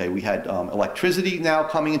 1920s. Okay, we had electricity now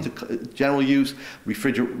coming into general use,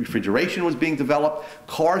 refrigeration was being developed,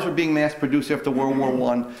 cars were being mass-produced after World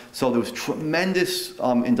War I, so there was tremendous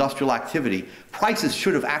industrial activity. Prices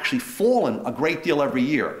should have actually fallen a great deal every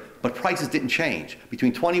year, but prices didn't change.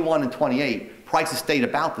 Between 21 and 28, prices stayed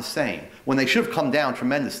about the same, when they should have come down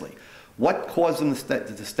tremendously. What caused them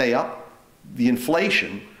to stay up? The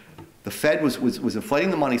inflation. The Fed was inflating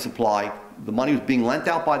the money supply. The money was being lent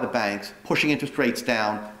out by the banks, pushing interest rates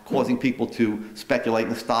down, causing people to speculate in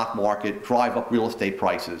the stock market, drive up real estate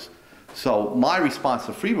prices. So my response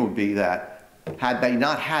to Friedman would be that had they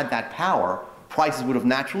not had that power, prices would have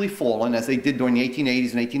naturally fallen as they did during the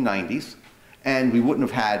 1880s and 1890s, and we wouldn't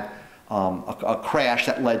have had a crash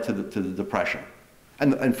that led to the Depression.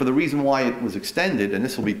 And for the reason why it was extended, and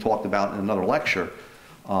this will be talked about in another lecture,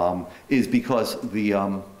 is because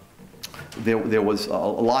there was a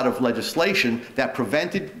lot of legislation that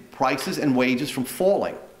prevented prices and wages from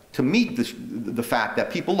falling to meet the fact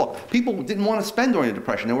that people didn't want to spend during the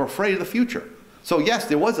Depression. They were afraid of the future. So yes,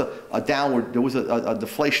 there was a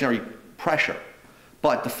deflationary pressure.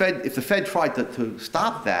 But if the Fed tried to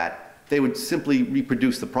stop that, they would simply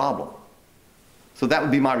reproduce the problem. So that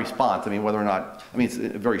would be my response. I mean, whether or not, I mean, it's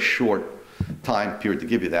a very short time period to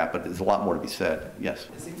give you that, but there's a lot more to be said. Yes?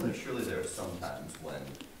 It seems like surely there are some times when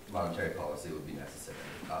monetary policy would be necessary.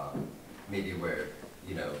 Maybe where,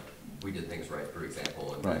 you know, we did things right, for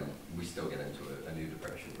example, and then we still get into a new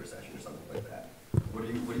depression, recession, or something like that. What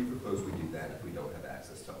do you propose we do then if we don't have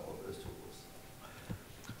access to all of those tools?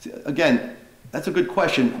 See, again, that's a good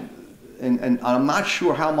question, and I'm not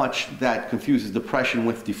sure how much that confuses depression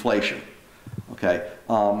with deflation. Okay,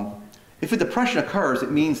 if a depression occurs, it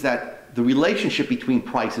means that the relationship between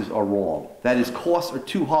prices are wrong. That is, costs are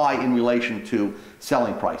too high in relation to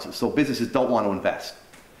selling prices, so businesses don't want to invest.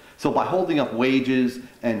 So by holding up wages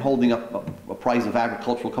and holding up a price of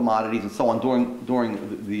agricultural commodities and so on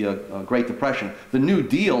during the Great Depression, the New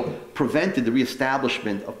Deal prevented the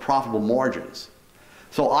reestablishment of profitable margins.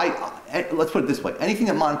 So let's put it this way, anything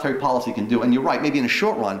that monetary policy can do, and you're right, maybe in the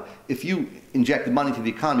short run, if you injected money into the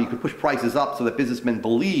economy, you could push prices up so that businessmen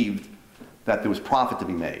believed that there was profit to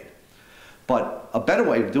be made. But a better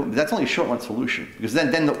way of doing it, that's only a short run solution, because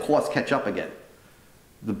then the costs catch up again.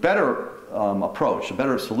 The better approach, the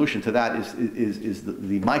better solution to that is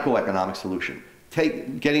the microeconomic solution.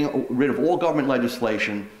 Getting rid of all government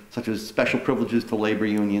legislation, such as special privileges to labor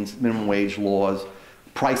unions, minimum wage laws,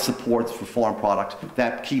 price supports for foreign products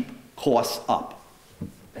that keep costs up.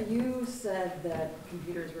 You said that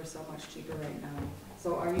computers were so much cheaper right now.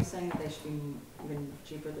 So are you saying that they should be even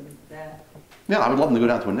cheaper than that? Yeah, I would love them to go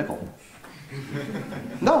down to a nickel.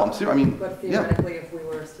 No, I'm serious. I mean, but theoretically, if we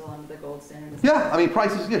were still under the gold standard. Yeah, I mean,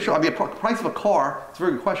 prices. Yeah, sure. I mean, price of a car. It's a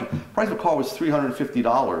very good question. Price of a car was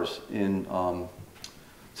 $350 in, in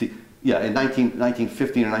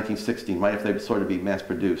 1915 or 1916, right? If they sort of be mass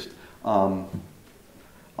produced. And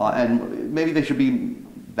maybe they should be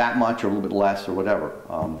that much or a little bit less or whatever.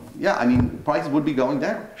 Yeah, I mean, prices would be going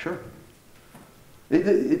down, sure.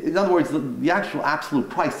 In other words, the actual absolute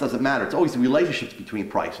price doesn't matter. It's always the relationships between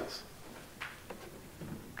prices.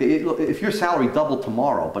 Okay, if your salary doubled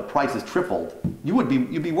tomorrow, but prices tripled,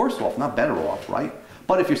 you'd be worse off, not better off, right?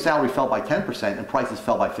 But if your salary fell by 10% and prices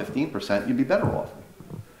fell by 15%, you'd be better off.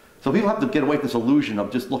 So people have to get away from this illusion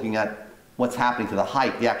of just looking at what's happening to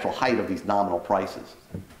the actual height of these nominal prices.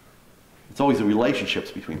 It's always the relationships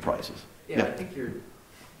between prices. Yeah, I think you're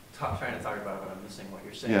trying to talk about it, but I'm missing what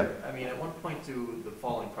you're saying. Yeah. I mean, at one point do the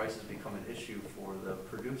falling prices become an issue for the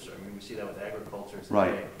producer? I mean, we see that with agriculture today.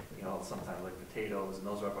 Right. You know, sometimes like potatoes and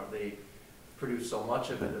those are, they produce so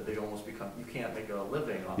much of it that they almost become, you can't make a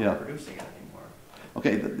living on producing it anymore.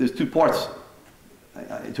 Okay, there's two parts.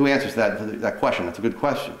 two answers to that question. That's a good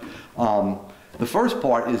question. The first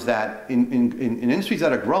part is that in industries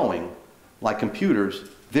that are growing, like computers,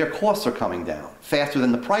 their costs are coming down faster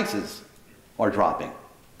than the prices are dropping.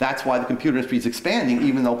 That's why the computer industry is expanding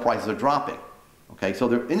even though prices are dropping. Okay, so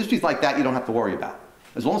there are industries like that you don't have to worry about.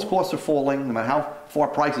 As long as costs are falling, no matter how far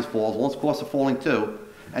prices fall, as long as costs are falling too,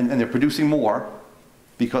 and they're producing more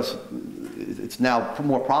because it's now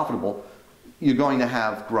more profitable, you're going to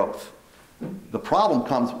have growth. The problem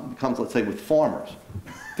becomes, let's say, with farmers.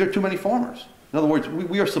 There are too many farmers. In other words,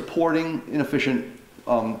 we are supporting inefficient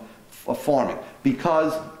farming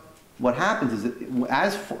because what happens is that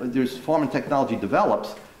as there's farming technology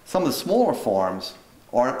develops, some of the smaller farms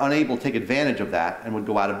are unable to take advantage of that and would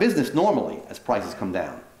go out of business normally as prices come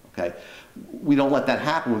down. Okay? We don't let that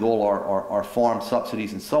happen with all our farm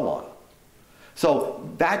subsidies and so on. So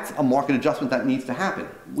that's a market adjustment that needs to happen.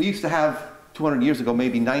 We used to have, 200 years ago,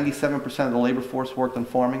 maybe 97% of the labor force worked on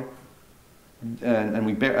farming, and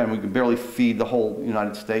we could barely feed the whole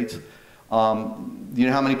United States. Do you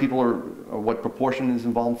know how many people or what proportion is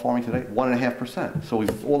involved in farming today? 1.5%. So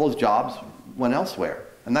all those jobs went elsewhere,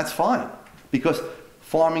 and that's fine because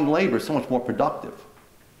farming labor is so much more productive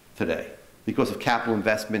today because of capital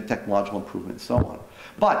investment, technological improvement, and so on.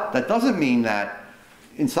 But that doesn't mean that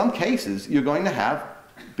in some cases you're going to have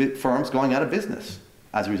firms going out of business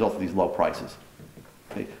as a result of these low prices.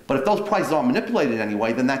 Okay? But if those prices aren't manipulated in any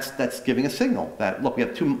way, then that's giving a signal that, look, we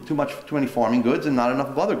have too many farming goods and not enough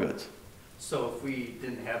of other goods. So if we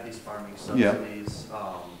didn't have these farming subsidies,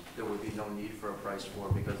 there would be no need for a price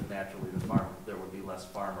floor because naturally there would be less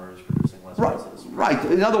farmers producing less prices. Right.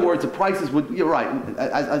 In other words, the prices would, you're right,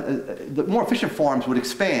 the more efficient farms would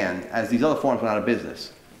expand as these other farms went out of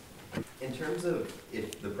business. In terms of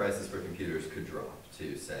if the prices for computers could drop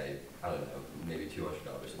to, say, I don't know, maybe $200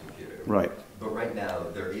 a computer. Right. But right now,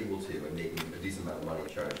 they're able to and making a decent amount of money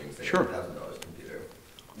charging, say, sure, $1,000 a computer.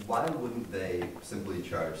 Why wouldn't they simply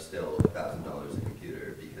charge still $1,000 a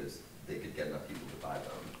computer because they could get enough people to buy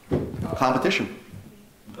them? Competition.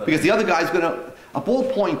 Because the other guy's going to, a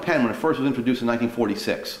ballpoint pen when it first was introduced in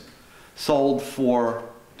 1946 sold for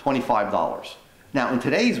 $25. Now in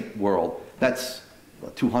today's world, that's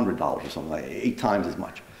 $200 or something, like 8 times as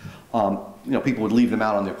much. You know, people would leave them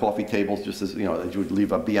out on their coffee tables just as, you know, as you would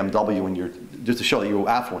leave a BMW in just to show that you were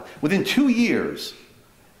affluent. Within 2 years,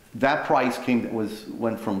 that price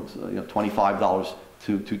went from $25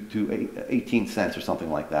 to 18 cents or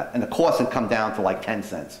something like that. And the cost had come down to like 10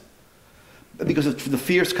 cents. Because of the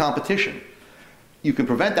fierce competition. You can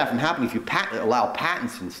prevent that from happening if you allow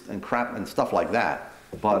patents and crap and stuff like that.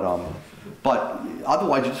 But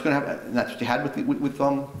otherwise, you're just going to have, and that's what you had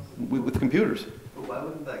with computers. But why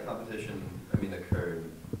wouldn't that competition, occur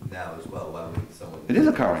now as well? Why wouldn't someone? It is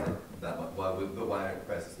occurring. But why aren't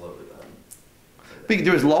prices lower then? Because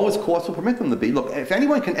they're as low as costs will permit them to be. Look, if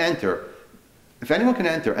anyone can enter,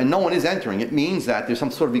 and no one is entering, it means that there's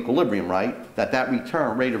some sort of equilibrium, right? That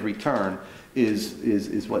rate of return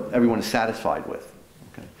is what everyone is satisfied with.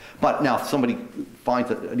 Okay? But now if somebody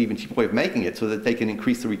finds an even cheaper way of making it so that they can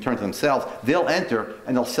increase the return to themselves, they'll enter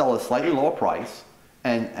and they'll sell at a slightly lower price,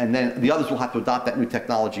 and then the others will have to adopt that new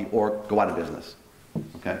technology or go out of business.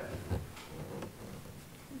 Okay?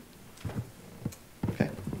 Okay.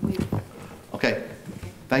 Okay.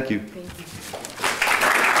 Thank you. Thank you.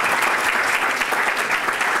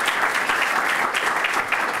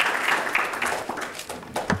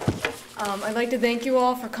 I'd like to thank you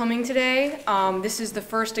all for coming today. This is the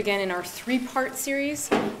first, again, in our 3-part series.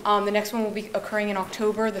 The next one will be occurring in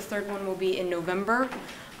October. The third one will be in November.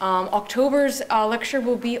 October's lecture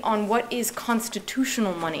will be on what is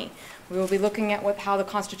constitutional money. We will be looking at how the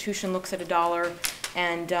Constitution looks at a dollar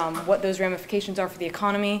and what those ramifications are for the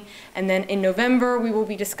economy. And then in November, we will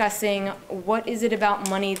be discussing what is it about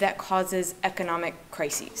money that causes economic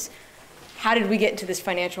crises. How did we get into this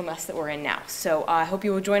financial mess that we're in now? So I hope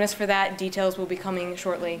you will join us for that. Details will be coming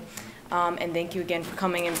shortly. And thank you again for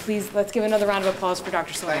coming. And please, let's give another round of applause for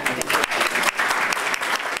Dr. Salerno. Thank you.